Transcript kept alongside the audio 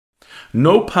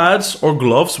No pads or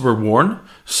gloves were worn,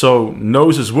 so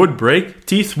noses would break,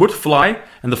 teeth would fly,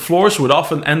 and the floors would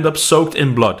often end up soaked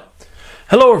in blood.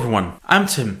 Hello everyone, I'm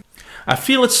Tim. I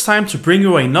feel it's time to bring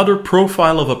you another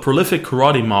profile of a prolific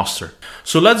karate master.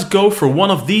 So let's go for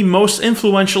one of the most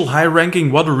influential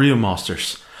high-ranking Wado Ryu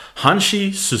masters,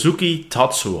 Suzuki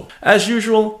Tatsuo. As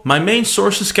usual, my main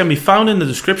sources can be found in the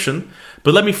description,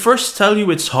 but let me first tell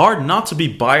you it's hard not to be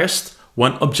biased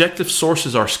when objective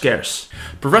sources are scarce.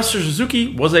 Professor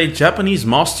Suzuki was a Japanese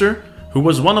master who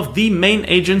was one of the main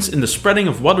agents in the spreading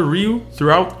of Wado Ryu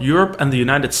throughout Europe and the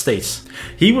United States.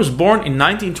 He was born in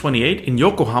 1928 in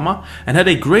Yokohama and had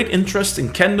a great interest in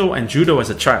kendo and judo as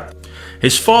a child.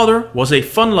 His father was a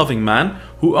fun-loving man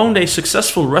who owned a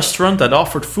successful restaurant that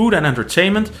offered food and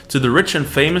entertainment to the rich and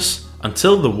famous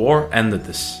until the war ended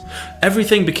this.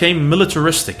 Everything became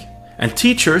militaristic, and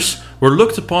teachers were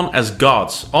looked upon as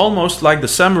gods, almost like the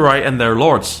samurai and their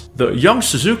lords. The young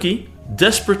Suzuki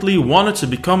desperately wanted to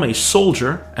become a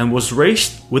soldier and was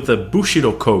raised with the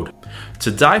Bushido code.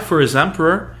 To die for his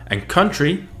emperor and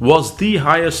country was the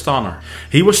highest honor.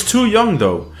 He was too young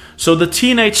though, so the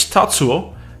teenage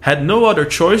Tatsuo had no other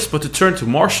choice but to turn to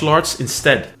martial arts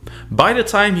instead. By the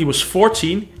time he was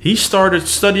 14, he started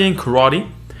studying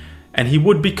karate and he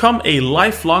would become a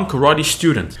lifelong karate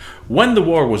student. When the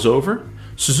war was over,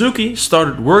 Suzuki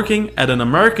started working at an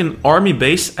American army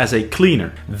base as a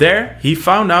cleaner. There, he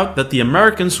found out that the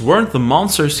Americans weren't the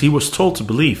monsters he was told to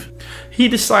believe. He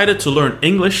decided to learn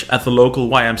English at the local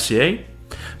YMCA,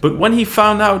 but when he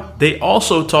found out they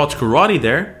also taught karate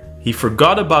there, he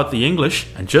forgot about the English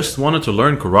and just wanted to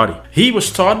learn karate. He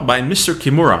was taught by Mr.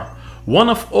 Kimura, one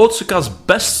of Otsuka's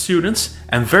best students,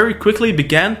 and very quickly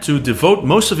began to devote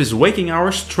most of his waking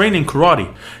hours training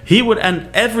karate. He would end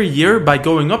every year by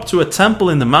going up to a temple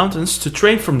in the mountains to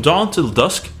train from dawn till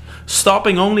dusk,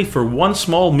 stopping only for one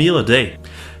small meal a day.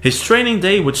 His training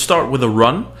day would start with a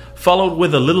run, followed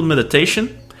with a little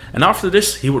meditation, and after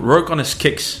this he would work on his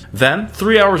kicks. Then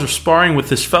 3 hours of sparring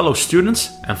with his fellow students,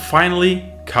 and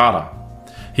finally kata.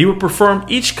 He would perform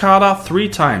each kata 3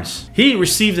 times. He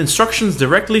received instructions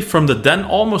directly from the then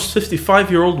almost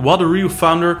 55-year-old Wado Ryu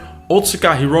founder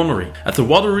Otsuka Hironori at the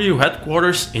Wado Ryu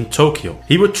headquarters in Tokyo.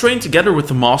 He would train together with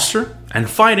the master, and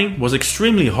fighting was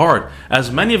extremely hard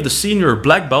as many of the senior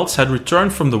black belts had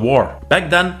returned from the war. Back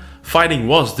then, fighting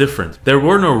was different. There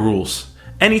were no rules.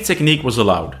 Any technique was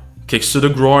allowed. Kicks to the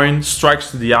groin,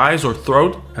 strikes to the eyes or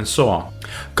throat, and so on.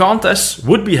 Contests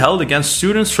would be held against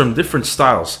students from different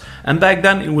styles, and back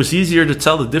then it was easier to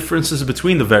tell the differences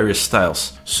between the various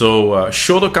styles. So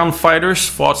Shotokan fighters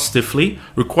fought stiffly,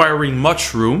 requiring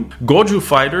much room. Goju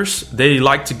fighters, they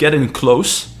liked to get in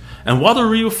close, and Wado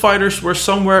Ryu fighters were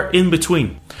somewhere in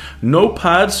between. No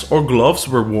pads or gloves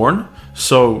were worn,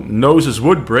 so noses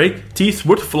would break, teeth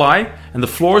would fly, and the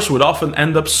floors would often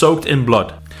end up soaked in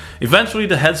blood. Eventually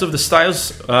the heads of the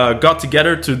styles got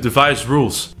together to devise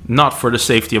rules, not for the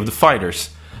safety of the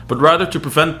fighters, but rather to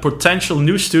prevent potential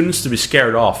new students to be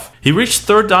scared off. He reached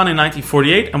 3rd dan in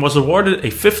 1948 and was awarded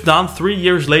a 5th dan 3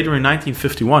 years later in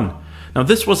 1951. Now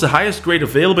this was the highest grade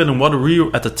available in Wado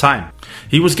Ryu at the time.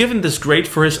 He was given this grade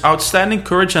for his outstanding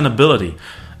courage and ability.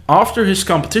 After his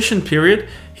competition period,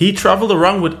 he traveled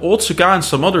around with Otsuka and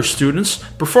some other students,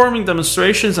 performing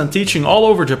demonstrations and teaching all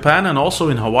over Japan and also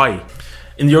in Hawaii.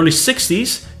 In the early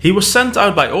 60s, he was sent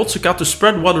out by Otsuka to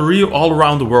spread Wado Ryu all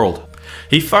around the world.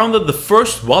 He founded the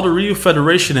first Wado Ryu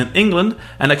Federation in England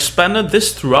and expanded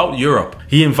this throughout Europe.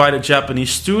 He invited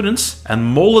Japanese students and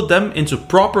molded them into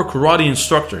proper karate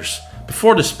instructors,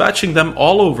 before dispatching them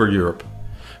all over Europe,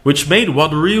 which made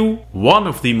Wado Ryu one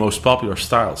of the most popular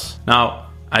styles. Now,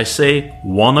 I say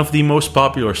one of the most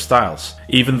popular styles,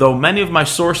 even though many of my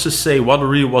sources say Wado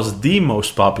Ryu was the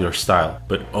most popular style,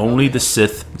 but only the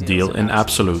Sith deal in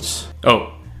absolutes.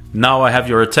 Oh, now I have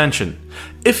your attention.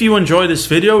 If you enjoy this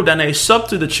video, then a sub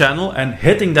to the channel and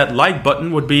hitting that like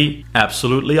button would be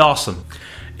absolutely awesome.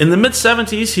 In the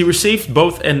mid-70s, he received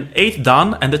both an 8th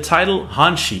dan and the title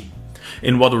Hanshi.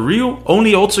 In Wado Ryu,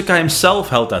 only Otsuka himself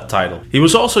held that title. He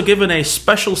was also given a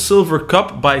special silver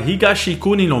cup by Higashi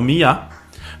Kuninomiya,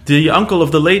 the uncle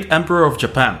of the late Emperor of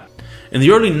Japan. In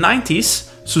the early 90s,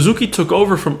 Suzuki took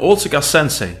over from Otsuka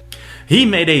sensei. He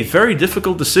made a very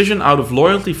difficult decision out of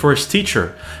loyalty for his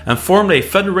teacher and formed a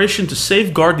federation to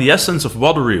safeguard the essence of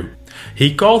Wado Ryu.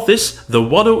 He called this the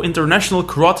Wado International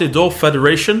Karate Do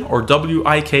Federation, or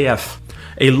WIKF.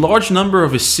 A large number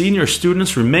of his senior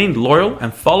students remained loyal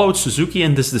and followed Suzuki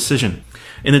in this decision.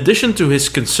 In addition to his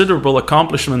considerable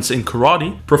accomplishments in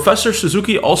karate, Professor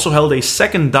Suzuki also held a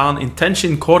 2nd dan in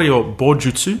Tenshin Koryo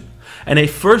Bojutsu and a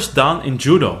first dan in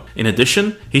judo. In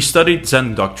addition, he studied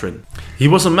Zen doctrine. He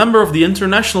was a member of the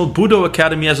International Budo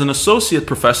Academy as an associate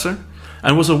professor,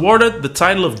 and was awarded the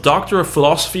title of Doctor of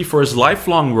Philosophy for his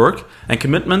lifelong work and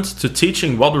commitment to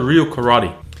teaching Wado Ryu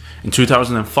Karate. In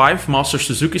 2005, Master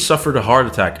Suzuki suffered a heart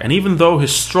attack, and even though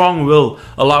his strong will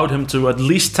allowed him to at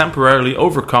least temporarily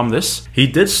overcome this, he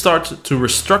did start to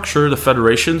restructure the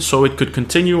federation so it could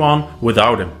continue on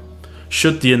without him,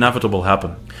 should the inevitable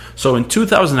happen. So in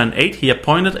 2008, he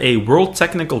appointed a World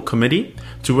Technical Committee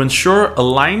to ensure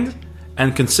aligned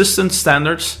and consistent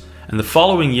standards, and the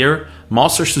following year,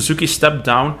 Master Suzuki stepped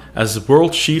down as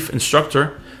World Chief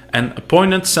Instructor and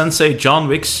appointed Sensei John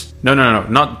Wicks. No,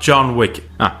 not John Wick.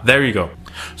 There you go.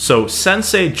 So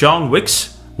Sensei John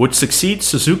Wicks would succeed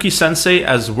Suzuki Sensei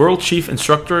as World Chief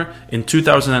Instructor in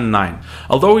 2009.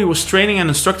 Although he was training and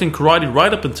instructing karate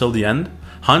right up until the end,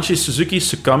 Hanshi Suzuki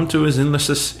succumbed to his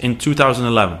illnesses in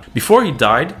 2011. Before he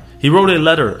died, he wrote a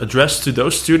letter addressed to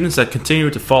those students that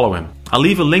continued to follow him. I'll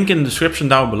leave a link in the description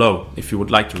down below if you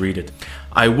would like to read it.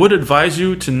 I would advise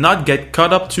you to not get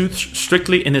caught up too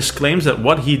strictly in his claims that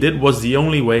what he did was the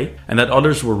only way and that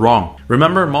others were wrong.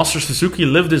 Remember, Master Suzuki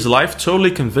lived his life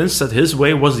totally convinced that his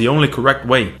way was the only correct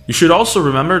way. You should also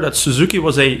remember that Suzuki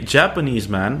was a Japanese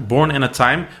man born in a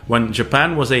time when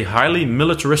Japan was a highly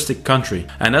militaristic country.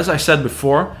 And as I said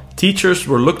before, teachers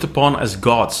were looked upon as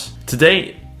gods.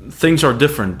 Today, things are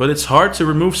different, but it's hard to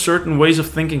remove certain ways of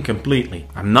thinking completely.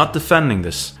 I'm not defending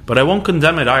this, but I won't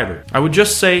condemn it either. I would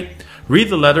just say, read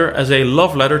the letter as a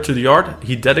love letter to the art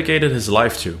he dedicated his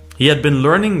life to. He had been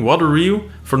learning Wado Ryu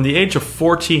from the age of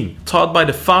 14, taught by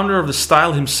the founder of the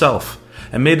style himself,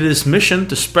 and made it his mission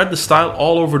to spread the style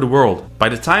all over the world. By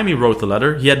the time he wrote the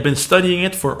letter, he had been studying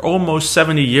it for almost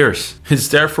 70 years. It's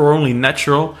therefore only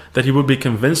natural that he would be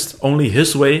convinced only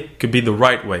his way could be the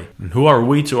right way. And who are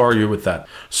we to argue with that?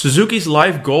 Suzuki's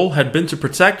life goal had been to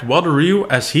protect Wado Ryu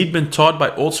as he'd been taught by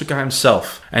Otsuka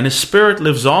himself. And his spirit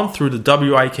lives on through the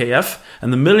WIKF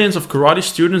and the millions of karate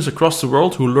students across the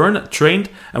world who learned, trained,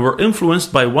 and were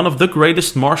influenced by one of the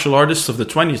greatest martial artists of the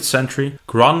 20th century,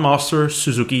 Grandmaster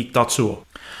Suzuki Tatsuo.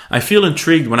 I feel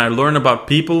intrigued when I learn about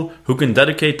people who can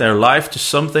dedicate their life to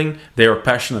something they are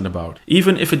passionate about.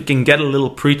 Even if it can get a little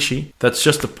preachy, that's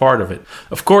just a part of it.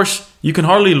 Of course, you can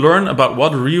hardly learn about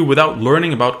Wado Ryu without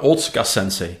learning about Otsuka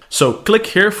Sensei. So click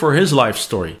here for his life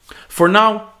story. For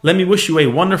now, let me wish you a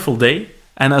wonderful day,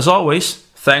 and as always,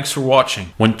 thanks for watching.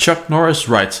 When Chuck Norris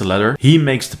writes a letter, he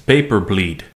makes the paper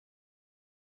bleed.